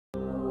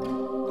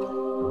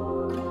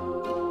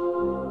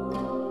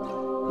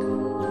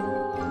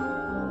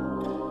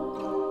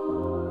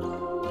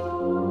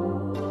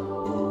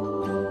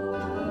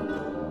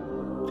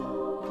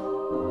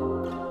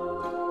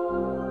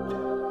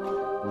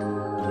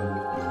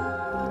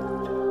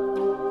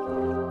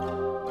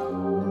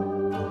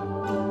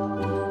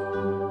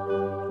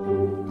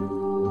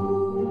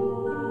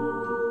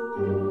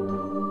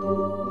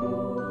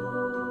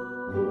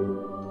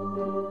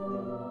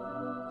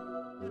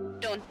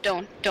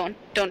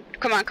Don't.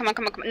 Come on. No.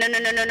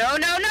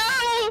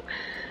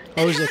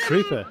 Oh, is it a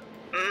creeper?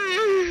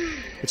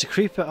 It's a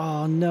creeper.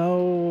 Oh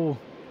no.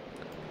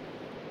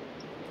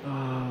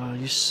 Oh,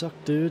 you suck,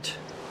 dude.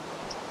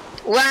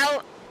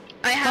 Well,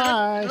 I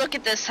have look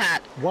at this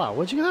hat. Wow,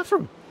 where'd you get that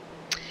from?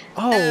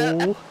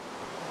 Oh,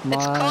 my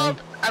it's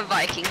called a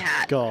Viking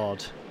hat.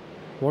 God.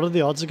 What are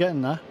the odds of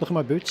getting that? Look at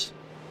my boots.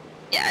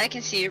 Yeah, I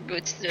can see your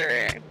boots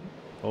there.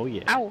 Oh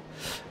yeah. Ow.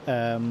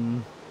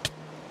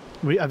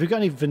 Have you got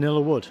any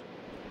vanilla wood?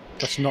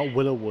 That's not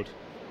willow wood.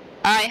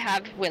 I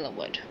have willow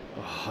wood.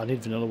 Oh, I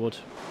need vanilla wood.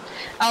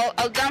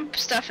 I'll dump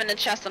stuff in the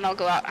chest and I'll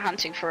go out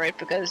hunting for it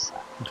because.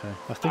 Okay,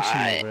 I think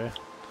somewhere over here.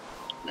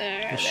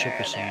 There.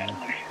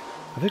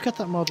 Have you got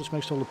that mod which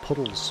makes all the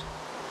puddles?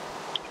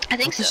 I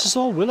think so. This is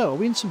all willow. Are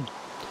we in some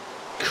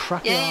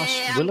crappy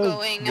ass willow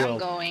world? I'm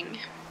going.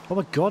 Oh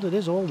my god, it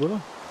is all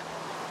willow.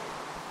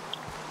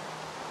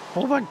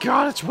 Oh my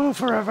god, it's willow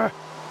forever.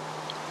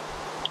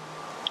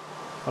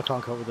 I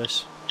can't cope with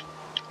this.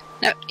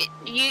 No,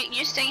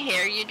 you stay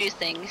here. You do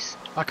things.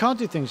 I can't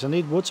do things. I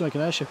need wood to make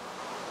an airship.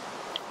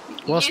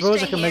 Well, I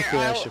suppose I can make the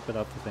airship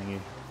without the thingy.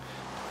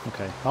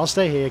 Okay, I'll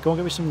stay here. Go and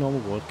get me some normal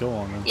wood. Go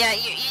on then. Yeah,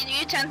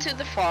 you tend to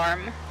the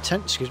farm.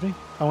 Excuse me?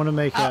 I want to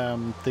make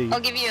I'll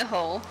give you a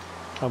hole.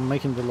 I'm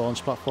making the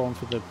launch platform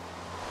for the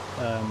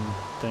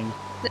thing.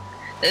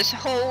 There's a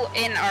hole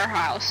in our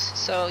house,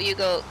 so you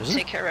go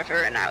take care of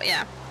her now,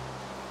 yeah.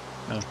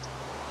 Oh.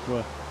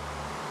 Where?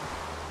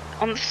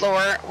 On the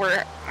floor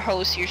where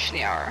holes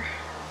usually are.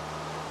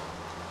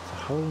 A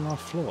hole in our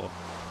floor?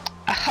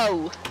 A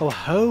hoe. Oh, a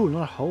hoe,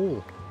 not a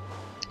hole.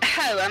 A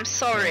hoe, I'm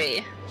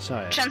sorry.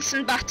 Sorry.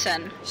 Jensen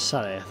Button.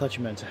 Sorry, I thought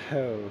you meant a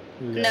hoe.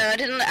 No, I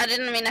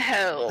didn't mean a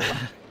hole.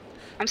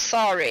 I'm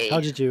sorry. How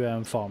did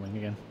you farming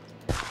again?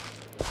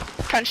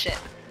 Punch it.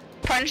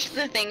 Punch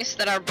the things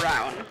that are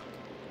brown.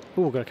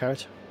 Oh, got a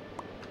carrot.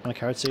 And a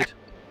carrot seed.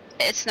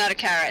 It's not a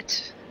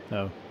carrot.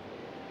 No.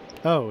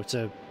 Oh, it's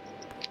a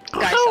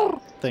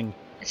Geisel. thing.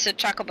 It's a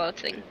chocobo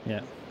thing.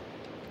 Yeah.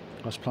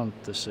 Let's plant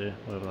this here,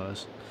 whatever that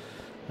is.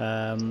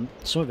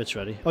 Some of it's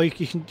ready. Oh,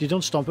 you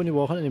don't stomp when you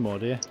walk on it anymore,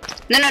 do you?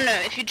 No.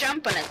 If you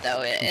jump on it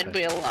though, it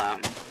will.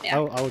 Yeah.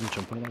 Oh, I wouldn't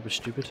jump on it. That'd be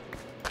stupid.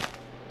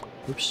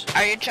 Oops.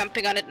 Are you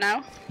jumping on it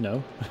now?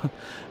 No.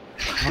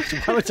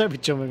 Why would I be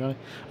jumping on it?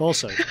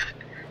 Also,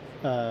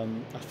 I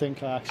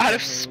think I accidentally... Out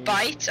of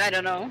spite? I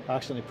don't know. I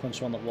accidentally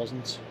punched one that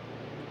wasn't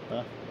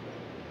there.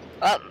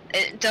 Well,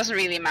 it doesn't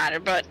really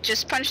matter, but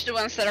just punch the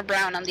ones that are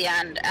brown on the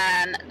end,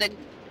 and the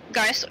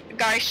guys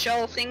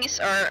shell things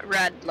are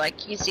red,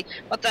 like you see.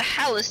 What the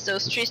hell is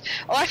those trees?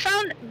 Oh, I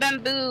found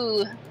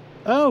bamboo.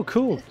 Oh,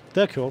 cool.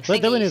 They're cool. They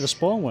were near the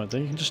spawn, weren't they?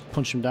 You can just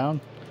punch them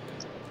down.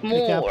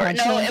 More.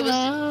 No, it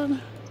was...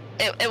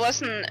 It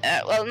wasn't,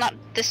 well, not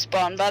this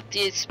spawn, but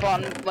the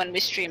spawn when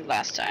we streamed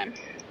last time.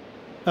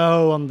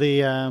 Oh, on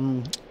the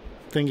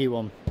thingy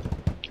one.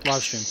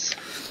 Live stream.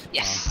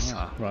 Yes.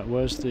 Right,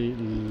 where's the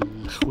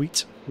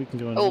wheat? We can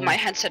go in. Oh, my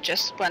headset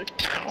just went,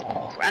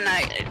 and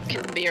I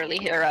can barely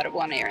hear out of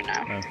one ear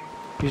now.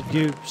 Oh.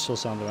 You still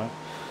sound alright.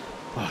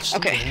 Oh, it's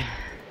okay. Raining.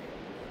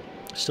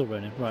 Still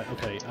raining. Right,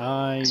 okay.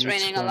 It's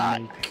raining a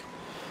lot.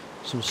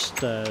 Some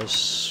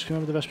stairs. Can you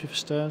remember the recipe for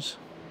stairs?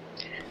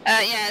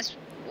 Yeah, it's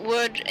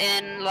wood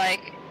in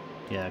like.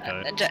 Yeah, I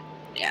got it.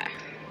 Yeah.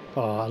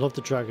 Oh, I love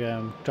the drag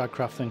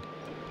craft thing.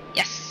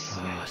 Yes.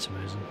 Oh, it's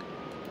amazing.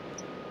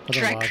 I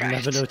don't know why I've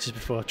never noticed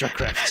before.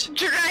 DragCraft.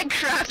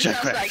 DragCraft. I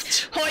was like,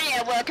 oh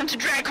yeah, welcome to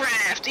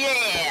DragCraft.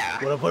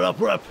 Yeah. What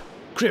up?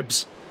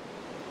 Cribs.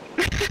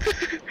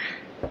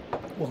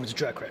 Welcome to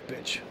DragCraft,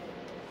 bitch.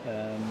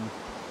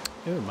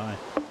 Who am I?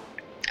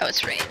 Oh,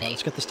 it's raining. Right,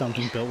 let's get this damn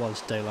thing built while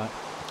it's daylight.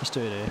 Let's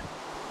do it here.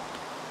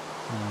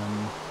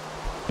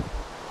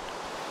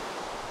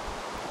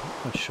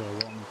 Not sure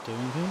what I'm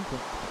doing here,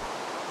 but...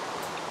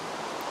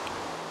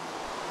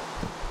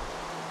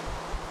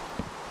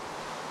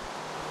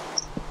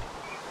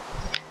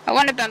 I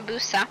want a bamboo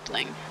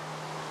sapling.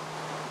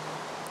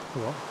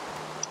 What?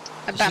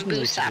 A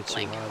bamboo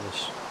sapling.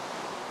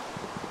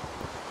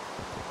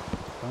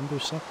 Bamboo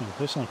sapling?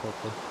 They sound quite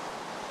cool.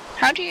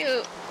 How do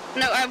you...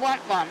 No, I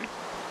want one.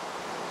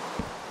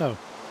 Oh.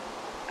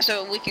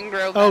 So we can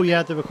grow bamboo. Oh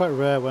yeah, they were quite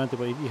rare, weren't they?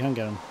 But you can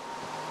get them.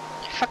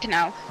 Fucking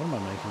hell. What am I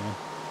making here?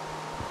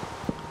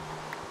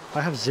 I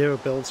have 0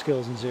 build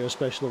skills and 0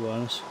 spatial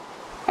awareness.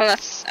 Well,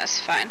 that's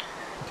fine.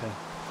 Okay.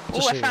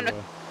 Oh, I found a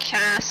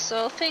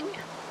castle thing.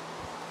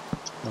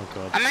 Oh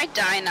god. I might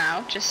die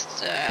now,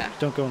 just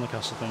Don't go on the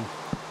castle thing.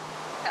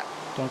 No.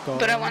 Don't go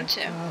but on I want to.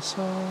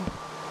 Castle.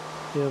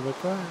 You'll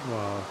regret.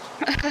 Wow.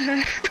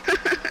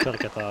 Gotta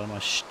get that out of my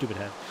stupid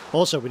head.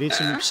 Also, we need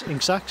some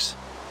ink sacks.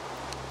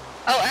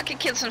 Oh, I can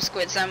kill some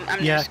squids. I'm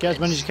yeah, get as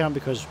many as you can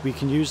because we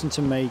can use them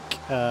to make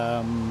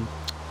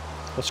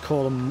let's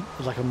call them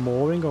like a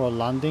mooring or a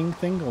landing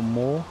thing or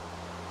moor.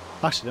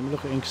 Actually, let me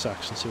look at ink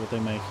sacks and see what they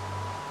make.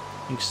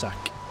 Ink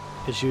sack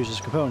is used as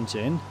a component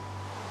in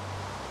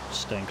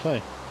stained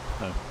clay.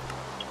 Oh.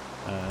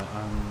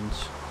 And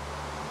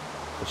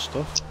the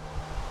stuff.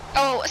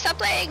 Oh, a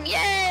sapling!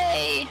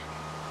 Yay!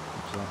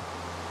 What's that?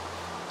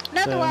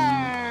 Another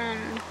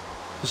one!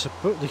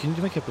 They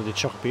can make a bloody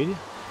chocopediya.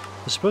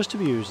 They're supposed to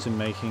be used in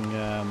making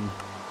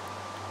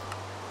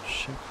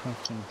ship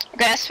crafting.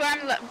 Okay, I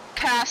swam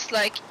past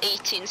like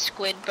 18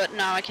 squid, but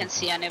now I can't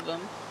see any of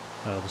them.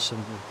 Oh, there's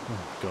some. Oh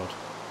god.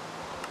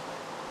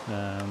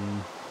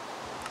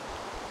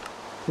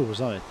 Oh, was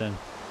that it then?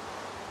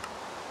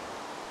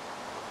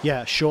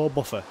 Yeah, shore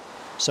buffer.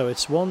 So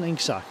it's one ink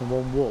sac and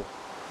one wool.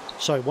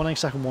 Sorry, one ink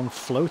sac and one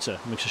floater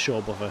makes a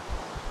shore buffer.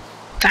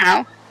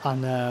 How?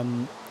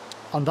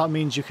 And that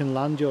means you can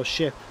land your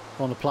ship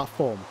on a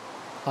platform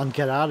and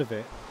get out of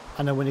it.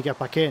 And then when you get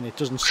back in, it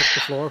doesn't suck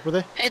the floor up with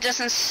it. It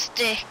doesn't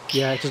stick.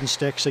 Yeah, it doesn't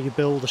stick. So you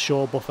build a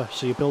shore buffer.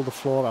 So you build the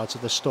floor out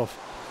of this stuff.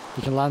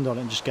 You can land on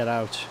it and just get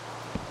out.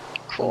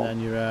 Cool.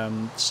 And then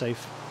you're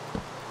safe.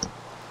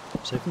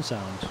 Safe and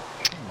sound.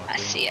 I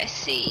see, I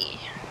see.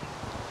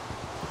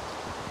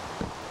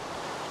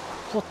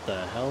 What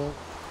the hell?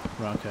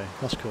 Right, okay,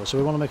 that's cool. So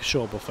we want to make a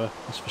shore buffer,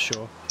 that's for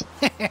sure.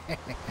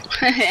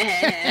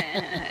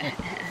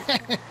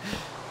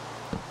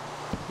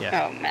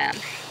 Yeah. Oh man.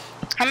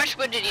 How much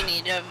wood did you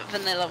need of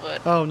vanilla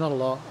wood? Oh, not a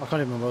lot. I can't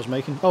even remember what I was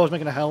making. Oh, I was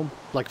making a helm.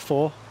 Like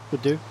 4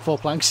 would do. 4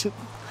 planks.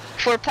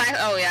 4 planks?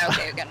 Oh yeah,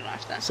 okay, you got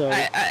enough then. So,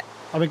 I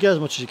mean, get as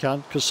much as you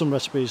can, because some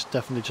recipes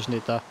definitely just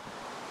need that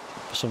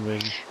for some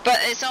reason. But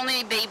it's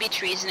only baby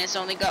trees and it's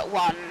only got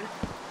 1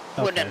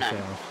 wood in it.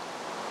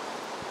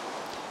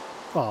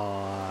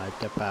 Oh,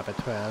 the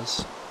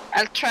BattleTowers.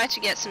 I'll try to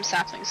get some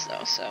saplings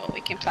though, so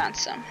we can plant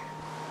some.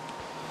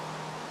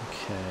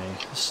 Okay,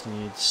 this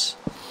needs...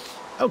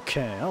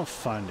 Okay, I'll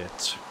find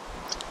it.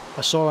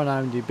 I saw on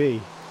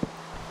IMDb,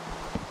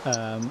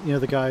 you know,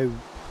 the guy who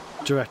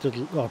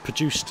directed or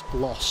produced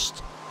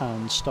Lost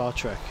and Star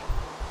Trek,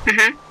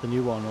 the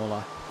new one, all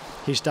that.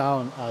 He's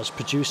down as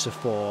producer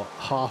for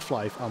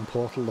Half-Life and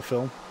Portal the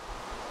film.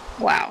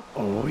 Wow.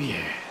 Oh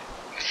yeah.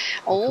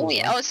 Oh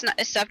yeah. Oh,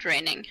 it stopped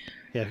raining.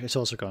 Yeah, it's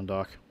also gone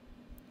dark.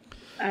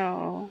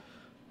 Oh.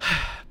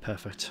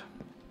 Perfect.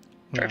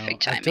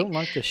 Perfect now, timing. I don't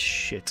like this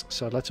shit,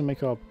 so I'd like to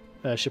make our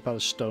ship out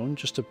of stone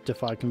just to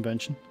defy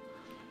convention.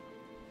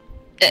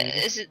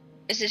 Is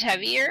it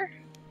heavier?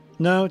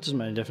 No, it doesn't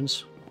make any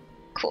difference.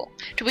 Cool.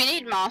 Do we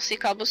need mossy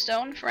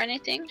cobblestone for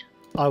anything?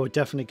 I would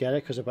definitely get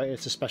it because I bet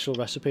it's a special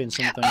recipe and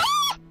something.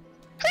 Oh!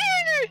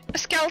 A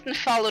skeleton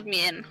followed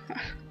me in.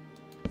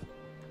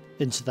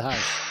 Into the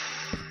house?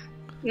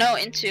 No,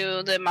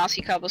 into the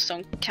mossy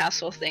cobblestone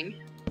castle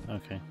thing.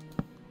 Okay.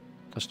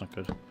 That's not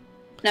good.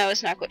 No,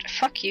 it's not good.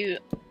 Fuck you,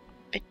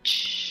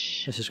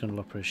 bitch. This is going to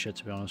look pretty shit,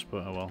 to be honest,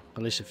 but oh well.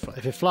 At least if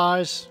it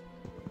flies,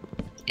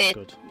 it's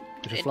good.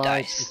 If it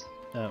flies,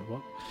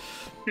 what?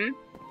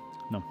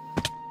 No.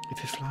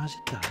 If it flies,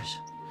 it dies.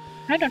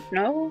 I don't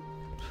know.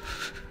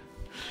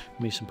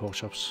 Me some pork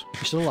chops.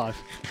 You still alive?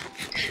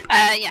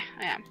 Yeah,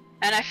 I am.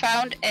 And I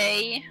found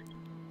a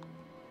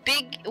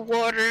big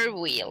water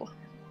wheel.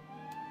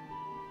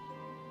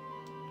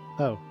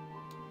 Oh.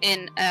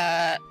 In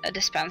a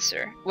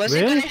dispenser. Was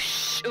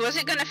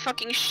it gonna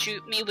fucking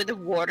shoot me with a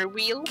water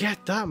wheel?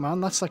 Get that,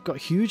 man. That's like got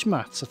huge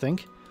mats, I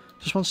think.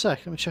 Just one sec.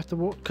 Let me check the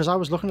water, because I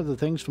was looking at the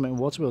things for making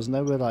water wheels, and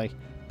they were like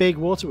big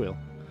water wheel.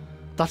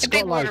 That's got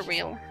big like water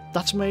wheel.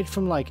 That's made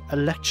from like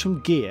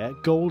electrum gear,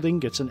 gold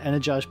ingots, and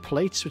energized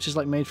plates, which is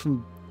like made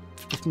from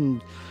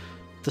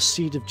the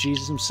seed of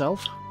Jesus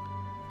himself.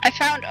 I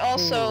found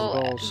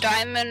also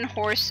diamond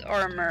horse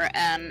armor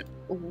and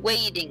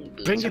wading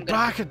boots. Bring it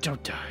back and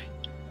don't die.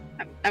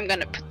 I'm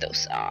gonna put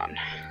those on.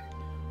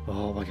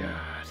 Oh my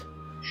god.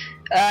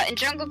 In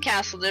Jungle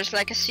Castle, there's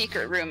like a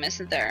secret room,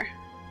 isn't there?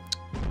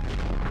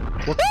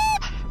 What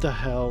the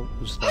hell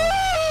was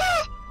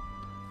that?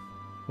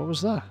 What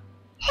was that?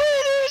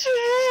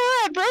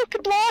 I broke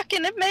a block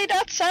and it made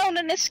that sound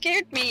and it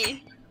scared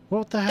me.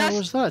 What the hell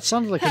was that? It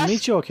sounded like a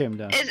meteor came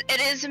down.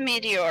 It is a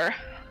meteor.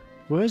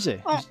 Where is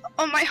it? Oh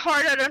my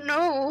heart, I don't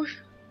know.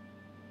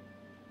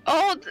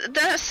 Oh,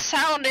 the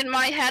sound in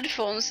my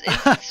headphones is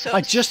so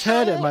I just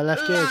heard it in my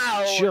left ear,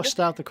 loud. just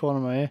out the corner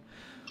of my ear.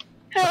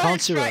 I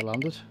can't see where it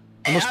landed.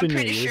 It must be near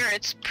you. I'm pretty sure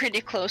it's pretty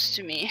close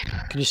to me.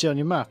 Can you see on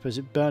your map? Is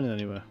it burning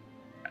anywhere?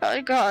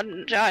 Oh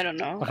god, I don't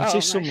know. I can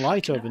see some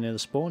light over near the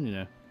spawn, you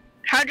know.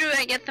 How do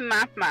I get the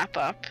map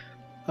up?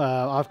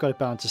 I've got it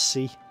bound to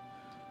C.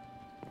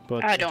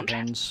 But I it don't.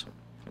 depends.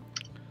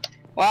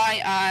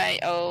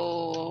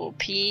 YIOP.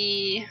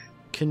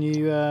 Can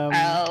you are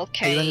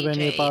you anywhere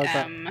nearby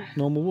that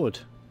normal wood?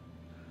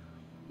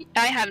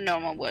 I have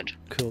normal wood.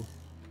 Cool.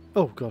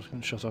 Oh god,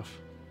 I'm shut off.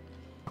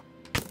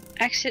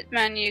 Exit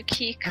menu,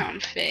 key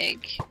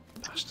config.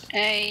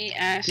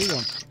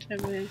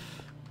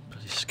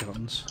 Bloody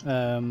skeletons.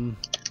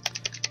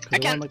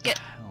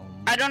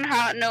 I don't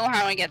know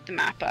how I get the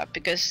map up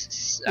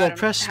because. Well,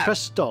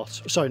 press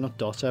dot. Sorry, not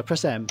dot.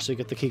 Press M so you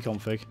get the key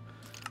config,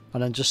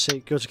 and then just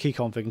go to key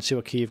config and see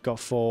what key you've got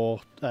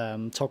for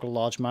toggle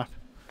large map.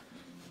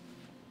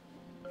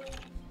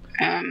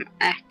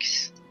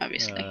 X,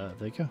 obviously. There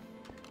you go.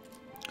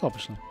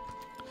 Obviously.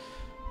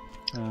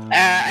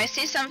 I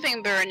see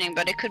something burning,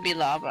 but it could be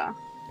lava.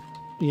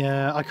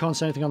 Yeah, I can't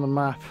see anything on the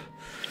map.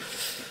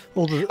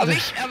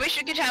 I wish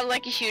you could have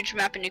like a huge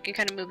map and you can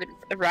kind of move it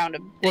around a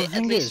bit. Well, the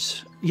thing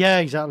is, yeah,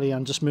 exactly,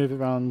 and just move it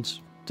around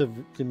the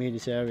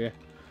immediate area.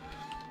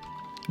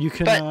 You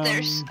can. But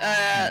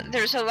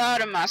there's a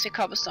lot of mossy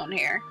cobblestone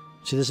here.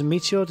 See, there's a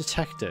meteor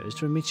detector. Is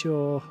there a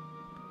meteor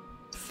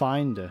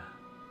finder?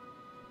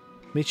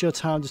 Meteor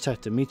time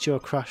detector, meteor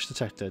crash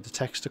detector,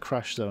 detects the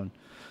crash zone.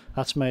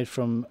 That's made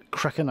from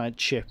Krakenite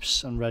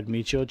chips and red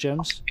meteor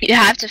gems. You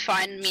have to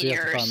find meteors, so you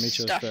have to find meteors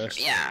stuff. First.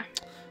 Yeah.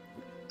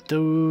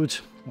 Dude,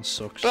 that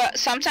sucks. But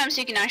sometimes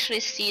you can actually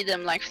see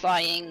them like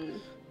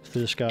flying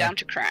through the sky. Down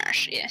to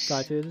crash. Yes.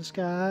 Fly through the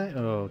sky.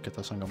 Oh, get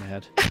that song on my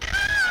head.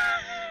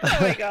 Oh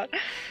my god.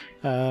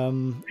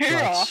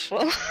 You're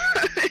awful.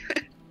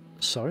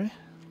 Sorry?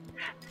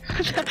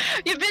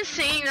 You've been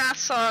singing that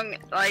song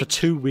like for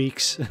 2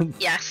 weeks.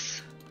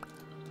 Yes.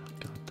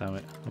 God damn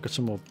it! I've got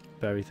some more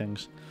berry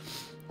things.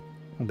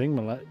 I'm bring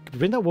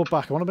that wood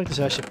back. I want to make this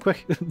airship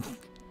quick.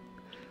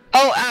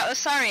 Oh,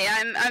 sorry.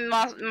 I'm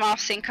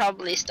mossing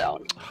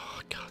cobblestone. Oh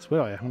god,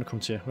 where are you? I'm gonna come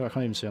to you. Well, I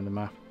can't even see on the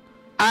map.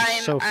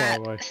 I'm so far at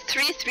away.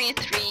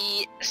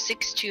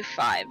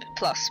 333625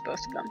 plus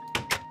both of them.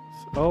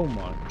 Oh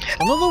my!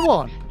 Another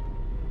one.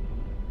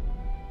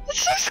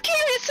 It's so scary.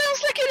 It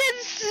sounds like it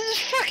is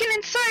fucking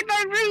inside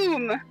my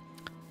room.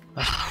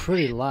 That's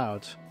pretty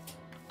loud.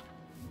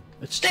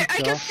 It's too dark.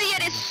 I can see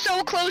it. It's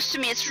so close to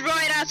me. It's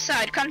right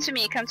outside. Come to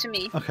me. Come to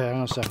me. Okay, hang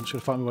on a second. I'm just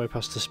gonna find my way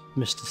past this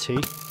Mr. T.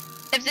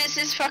 If this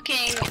is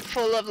fucking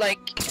full of like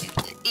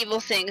evil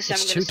things,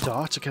 it's I'm gonna too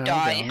dark to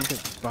die. I'm gonna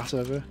get bat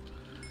over.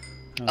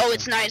 Oh,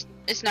 it's night.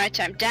 It's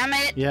nighttime. Damn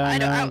it! Yeah, I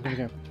know. I'm gonna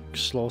get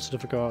slaughtered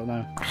if I go out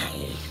now.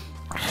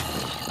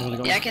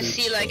 Yeah, I can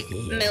see like a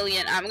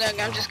million. I'm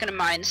just gonna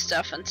mine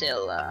stuff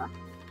until.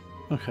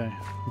 Okay,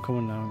 I'm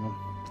coming now. Hang on.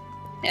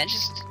 Yeah,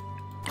 just.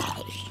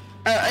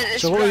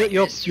 It's so right,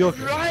 you're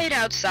right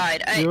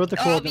outside. Your other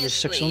coordinate was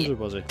 600,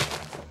 was it?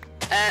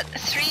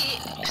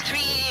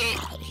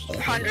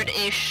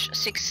 300-ish,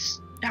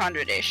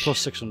 600-ish. Plus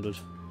 600.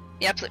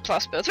 Yeah,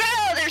 plus both.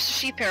 Oh, there's a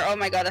sheep here. Oh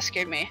my god, that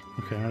scared me.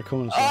 Okay, I'm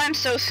coming. Oh, I'm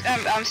so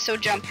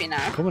jumpy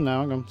now. I'm coming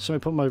now. Hang on.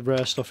 Somebody put my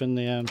rare stuff in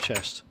the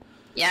chest.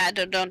 Yeah,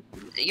 don't.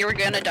 You're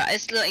gonna die.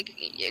 It's like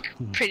a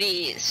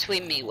pretty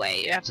swimmy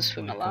way. You have to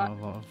swim a lot. A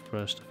lot of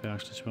rare stuff here,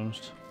 actually, to be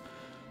honest.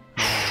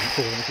 Oh,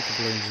 let me put the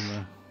balloons in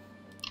there.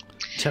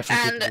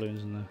 Definitely put the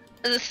balloons in there.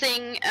 The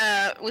thing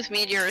with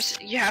meteors,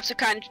 you have to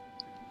kind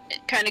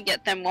of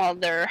get them while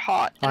they're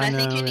hot. And I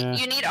think you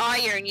need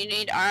iron. You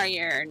need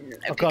iron.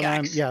 I've got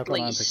iron. Yeah, I've got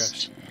iron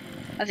pickaxe.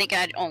 I think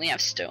I only have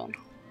stone.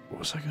 What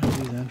was I gonna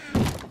do then?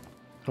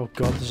 Oh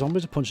god, the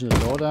zombies are punching the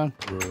door down.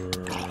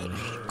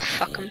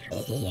 Fuck him.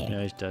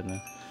 Yeah, he's dead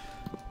now.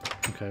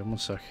 Okay, 1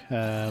 sec.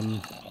 There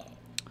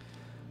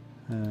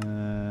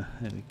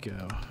we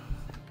go.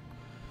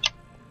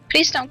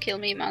 Please don't kill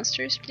me,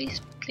 monsters. Please,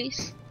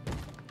 please.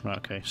 Right,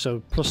 okay.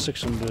 So plus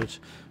 600,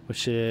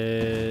 which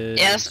is...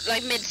 Yes,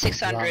 like mid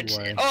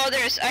 600s. Oh,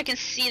 I can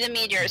see the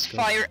meteors.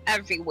 Fire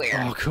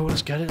everywhere. Oh, cool.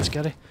 Let's get it. Let's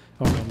get it.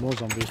 Oh, no, more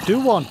zombies. Do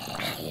one.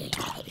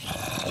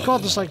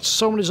 God, there's like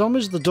so many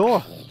zombies at the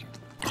door.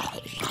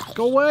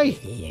 Go away.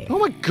 Oh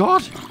my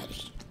god.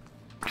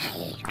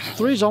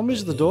 3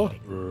 zombies at the door.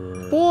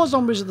 4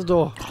 zombies at the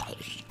door.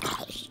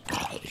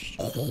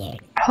 Oh,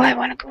 I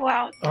want to go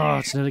out. Oh,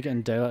 it's nearly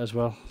getting daylight as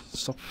well.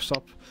 Stop,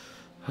 stop.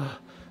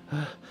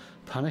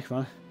 Panic,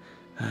 man.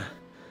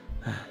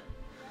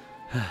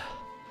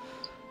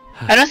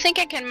 I don't think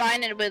I can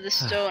mine it with a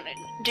stone.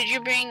 Did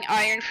you bring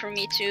iron for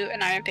me too?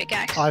 An iron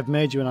pickaxe? I've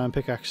made you an iron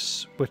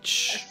pickaxe,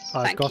 which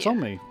I've got on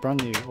me.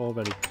 Brand new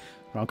already.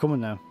 Right, I'm coming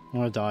now. I'm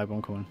gonna die, but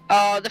I'm coming.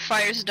 Oh, the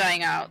fire's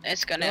dying out.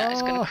 It's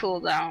gonna cool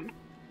down.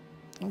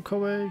 I'm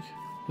coming.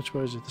 Which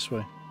way is it? This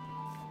way.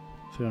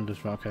 300.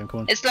 Right, okay, I'm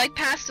coming. It's like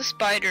past the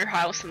spider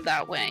house and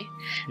that way.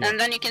 Yeah. And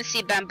then you can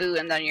see bamboo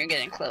and then you're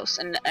getting close.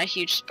 And a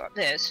huge spot.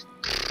 There's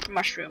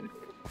mushroom.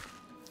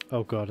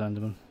 Oh god,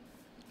 Enderman.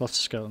 Lots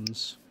of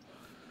skeletons.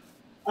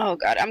 Oh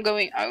god, I'm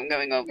going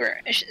over.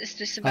 Is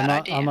this a bad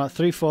idea? I'm at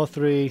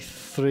 343,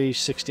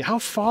 360. How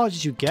far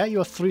did you get?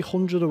 You're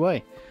 300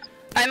 away.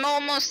 I'm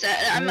almost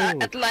at, I'm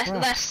at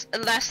less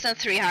than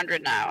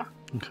 300 now.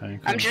 Okay. Cool.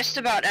 I'm just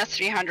about at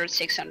 300,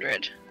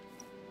 600.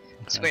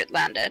 That's where it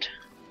landed.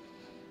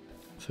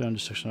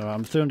 300, 600.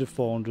 I'm 300,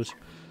 400.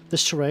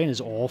 This terrain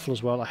is awful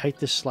as well. I hate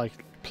this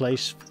like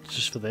place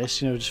just for this,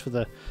 you know, just for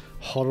the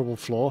horrible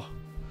floor.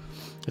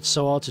 It's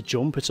so hard to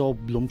jump. It's all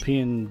lumpy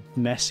and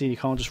messy. You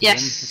can't just run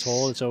at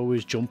all. It's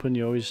always jumping.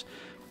 You're always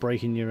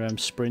breaking your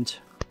sprint.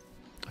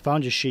 I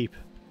found your sheep.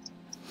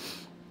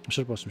 I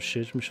should have bought some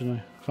sheep, shouldn't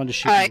I? I found a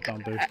sheep in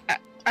bamboo.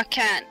 I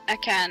can't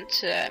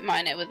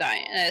mine it with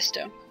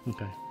stone.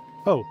 Okay.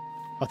 Oh,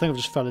 I think I've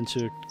just fell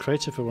into a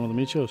crater for one of the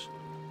meteors.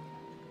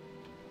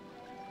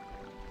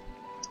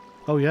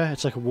 Oh yeah,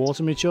 it's like a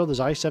water meteor. There's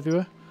ice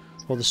everywhere,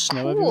 or there's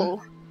snow everywhere.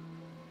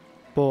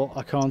 But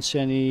I can't see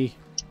any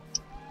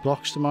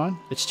blocks to mine.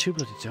 It's too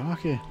bloody dark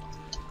here.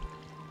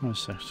 One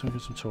sec, so I'll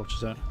get some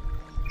torches out.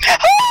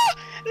 Oh,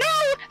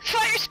 no!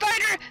 Fire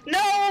spider!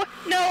 No!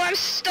 No, I'm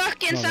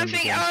stuck in something.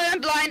 Oh,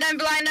 I'm blind.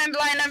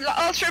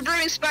 Ultra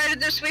brewing spider,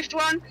 the swift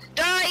one.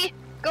 Die!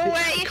 Go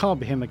away! It can't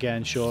be him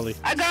again, surely.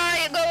 A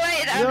guy, go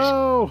away!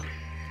 No!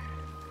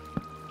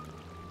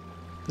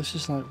 This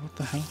is like, what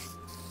the hell?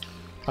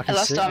 I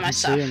lost all my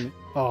stuff.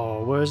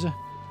 Oh, where is it?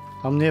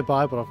 I'm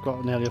nearby, but I've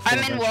got nearly a full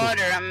I'm in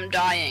water, I'm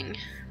dying.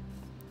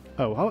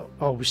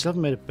 Oh, we still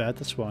haven't made a bed,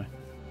 that's why.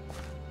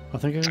 I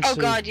think I can see... Oh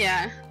god,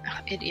 yeah. Oh,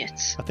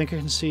 idiots. I think I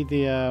can see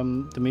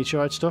the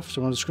meteorite stuff,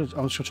 so I'm just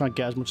gonna try and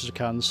get as much as I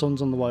can. The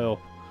sun's on the way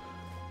up.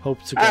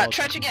 Hope to God.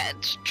 Try to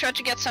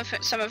get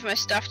some of my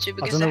stuff too,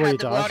 because I had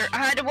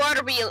the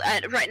water wheel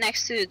right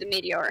next to the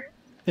meteor.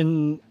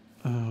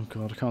 Oh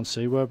god, I can't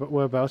see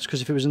whereabouts.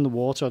 Because if it was in the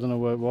water, I don't know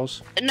where it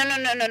was. No.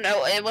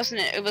 It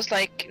wasn't. It was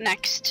like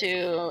next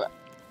to.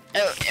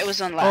 Oh, it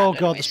was on land. Oh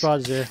god, anyways. the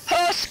spider's here.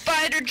 Oh,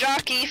 spider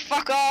jockey,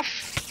 fuck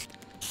off!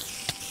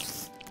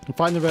 I'm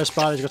fighting the rare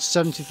spider. He's got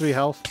 73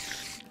 health.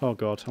 Oh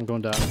god, I'm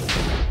going down.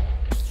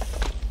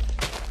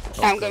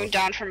 I'm going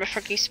down from a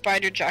fucking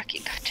spider jockey.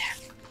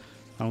 Goddamn.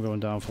 I'm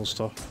going down full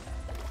stop.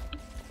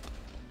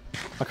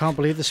 I can't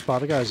believe the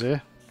spider guy's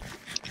here.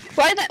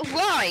 Why that?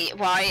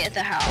 Why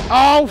the hell?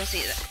 Oh! Was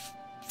he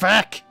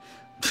Fuck!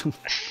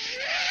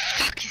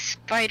 Fucking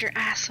spider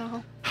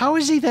asshole. How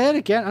is he there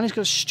again? And he's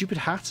got a stupid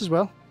hat as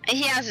well.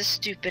 He has a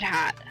stupid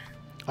hat.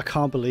 I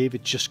can't believe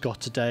it just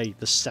got today,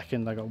 the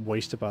second I got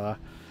wasted by that.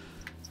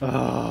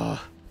 Ugh.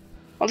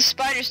 Well, the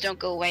spiders don't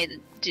go away, do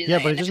they? Yeah,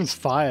 but he doesn't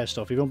fire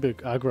stuff. He won't be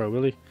aggro,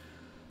 will he?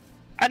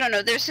 I don't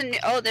know. There's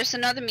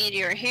another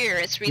meteor here.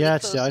 It's really yeah,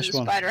 close it's the to ice the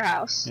one. spider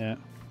house. Yeah.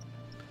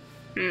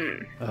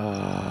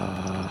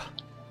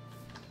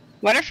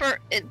 What if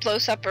it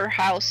blows up our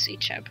house,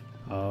 Echeb?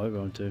 Oh, it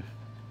won't do.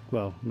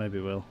 Well, maybe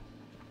it will.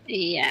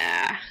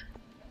 Yeah.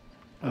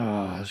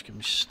 Oh, just give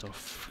me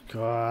stuff.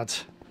 God.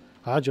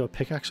 I had your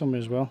pickaxe on me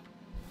as well.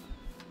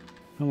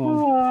 Come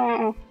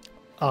on.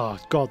 Oh,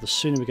 God, the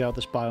sooner we get out of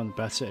this biome,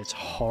 the better. It's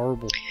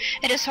horrible.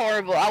 It is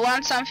horrible. I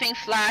want something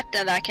flat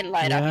that I can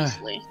light up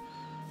easily.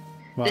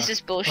 Right. This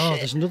is bullshit. Oh,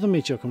 there's another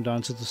meteor come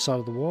down to the side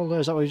of the wall there.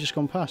 Is that where you just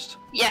gone past?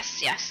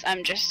 Yes.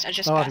 I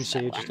just passed I can see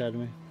that you one. just ahead of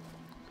me.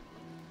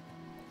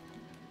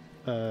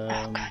 Oh,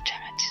 God damn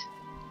it.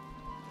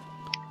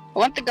 I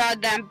want the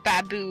goddamn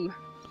bamboo.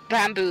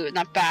 Bamboo,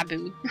 not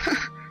babu.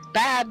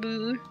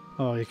 Babu.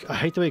 Oh, I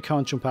hate the way you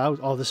can't jump out.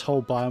 Oh, this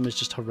whole biome is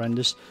just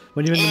horrendous.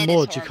 When you're in the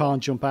mud, you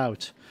can't jump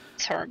out.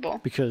 It's horrible.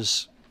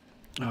 Because...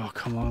 Oh,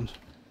 come on.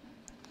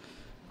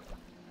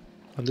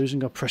 I'm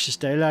losing our precious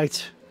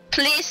daylight.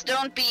 Please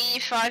don't be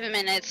 5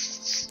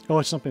 minutes. Oh,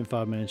 it's not been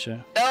 5 minutes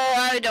yet. Oh,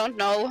 I don't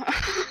know.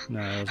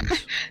 No, it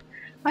hasn't.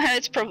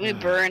 It's probably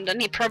burned,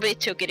 and he probably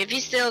took it. If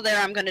he's still there,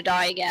 I'm gonna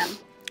die again.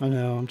 I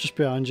know, I'm just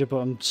behind you, but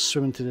I'm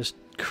swimming through this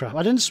crap.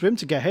 I didn't swim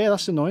to get here,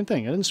 that's the annoying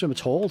thing. I didn't swim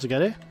at all to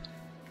get here.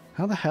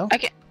 How the hell?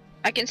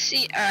 I can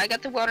see, I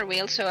got the water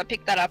wheel, so I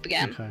picked that up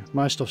again. Okay,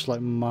 my stuff's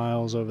like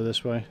miles over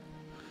this way.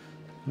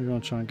 We're gonna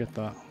try and get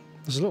that.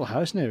 There's a little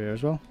house near here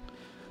as well.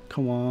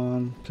 Come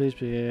on, please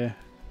be here.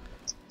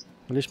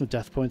 At least my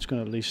death point's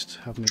gonna at least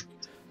have me...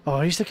 Oh,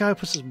 he's the guy who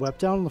puts his web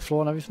down on the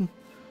floor and everything?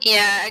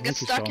 Yeah, I got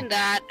stuck in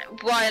that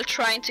while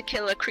trying to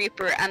kill a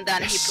creeper, and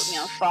then he put me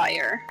on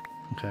fire.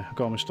 Okay, I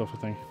got all my stuff, I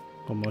think.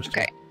 Almost.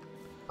 Okay,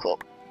 cool.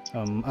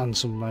 And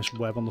some nice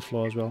web on the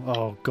floor as well.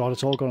 Oh god,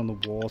 it's all gone in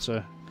the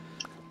water.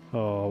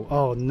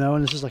 Oh no,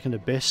 and this is like an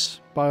abyss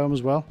biome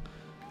as well.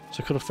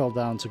 So I could have fell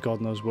down to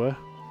God knows where.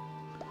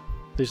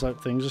 These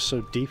like things are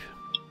so deep.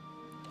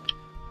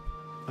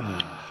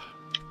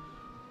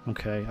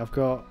 Okay, I've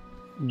got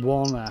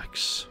one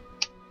axe.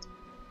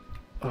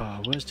 Oh,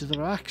 where's the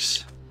other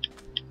axe?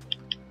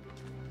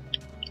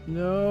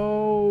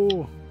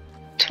 No!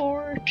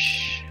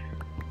 Torch.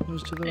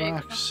 Where's the other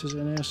axe? Is it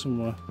in here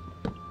somewhere?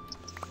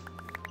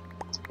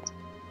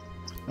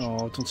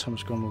 Oh, don't tell me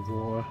it's gone with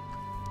water.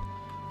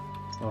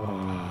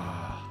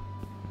 Oh,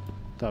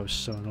 that was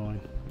so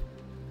annoying.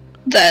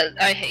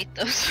 I hate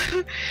those.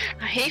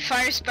 I hate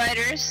fire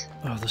spiders.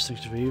 Oh, those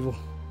things are evil.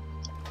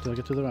 Did I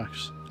get to the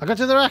axe? I got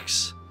to the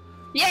axe!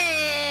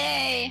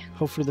 Yay!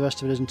 Hopefully the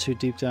rest of it isn't too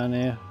deep down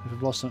here. If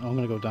I've lost it, I'm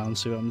gonna go down and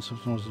see what happens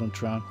as long as I don't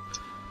drown.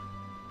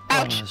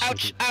 Ouch, Oh,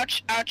 ouch,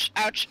 ouch, ouch,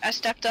 ouch. I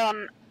stepped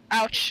on.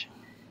 Ouch.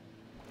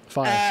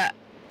 Fire.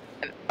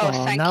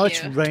 Thank now you.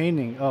 it's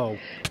raining. Oh.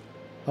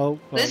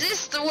 This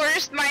is the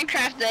worst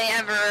Minecraft day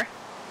ever.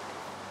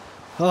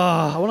 Oh,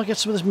 I want to get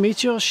some of this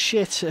meteor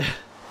shit. Yeah,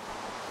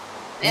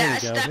 I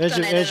stepped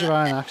on it. Here's your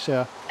iron axe,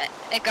 yeah.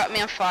 It got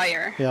me on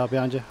fire. Yeah,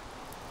 behind you.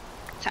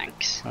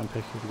 Thanks. I'm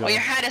picking Oh, your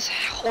hat is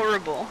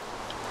horrible.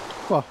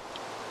 What?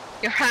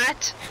 Your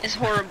hat is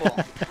horrible.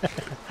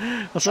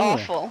 It's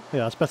awful.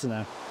 Yeah, it's better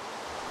now.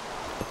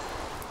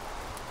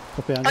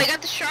 Up behind I you.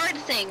 got the shard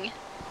thing.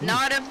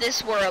 Not of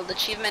this world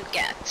achievement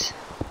get.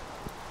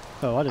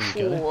 Oh, I didn't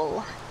get it.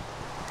 Cool.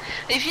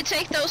 If you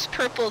take those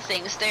purple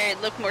things, they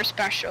look more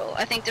special.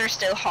 I think they're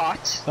still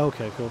hot.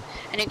 Okay, cool.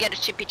 And you get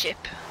a chippy chip.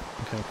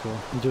 Okay, cool.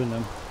 I'm doing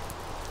them.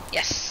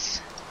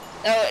 Yes.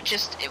 Oh,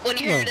 just when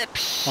you hear the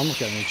psh, I'm not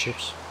getting any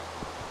chips.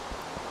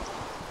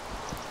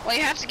 Well,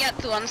 you have to get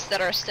the ones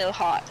that are still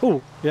hot.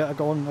 Oh, yeah, I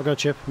got one. I got a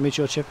chip.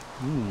 Meteor chip.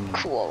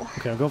 Cool.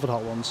 Okay, I'm going for the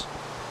hot ones.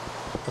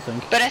 I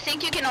think. But I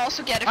think you can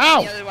also get it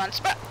from the other ones.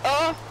 But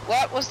oh,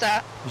 what was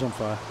that? It was on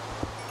fire.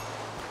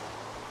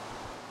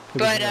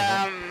 But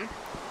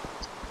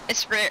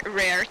it's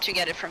rare to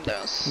get it from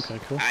those. Okay,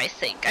 cool. I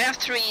think I have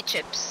 3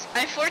 chips. I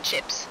have 4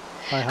 chips.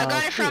 I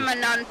got it from a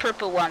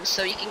non-purple one,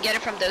 so you can get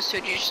it from those. So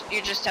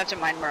you just have to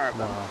mine more of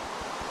them. Wow.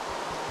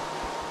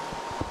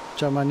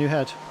 Do you have my new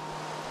head?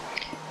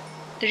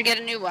 Did you get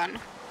a new one?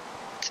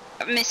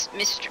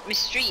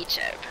 Mystery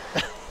Echeb.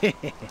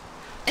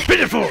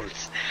 Pitiful!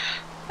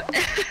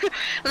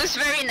 Looks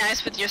very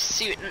nice with your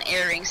suit and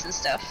earrings and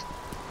stuff.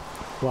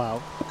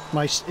 Wow.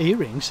 My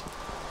earrings?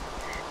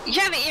 You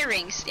have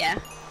earrings, yeah.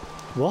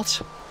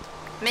 What?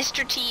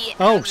 Mr. T.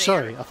 Oh,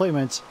 sorry. I thought you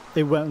meant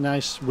it went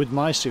nice with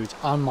my suit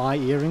and my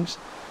earrings.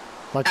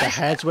 Like the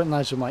heads went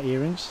nice with my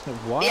earrings. Like,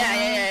 what?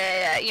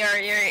 Yeah.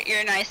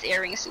 Your nice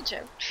earrings,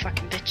 Echeb.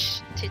 Fucking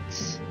bitch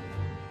tits.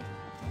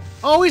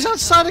 Oh, he's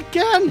outside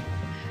again!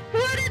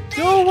 What did they...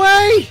 Go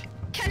away!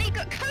 Can he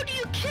go... How do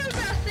you kill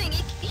that thing?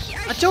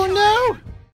 I don't know!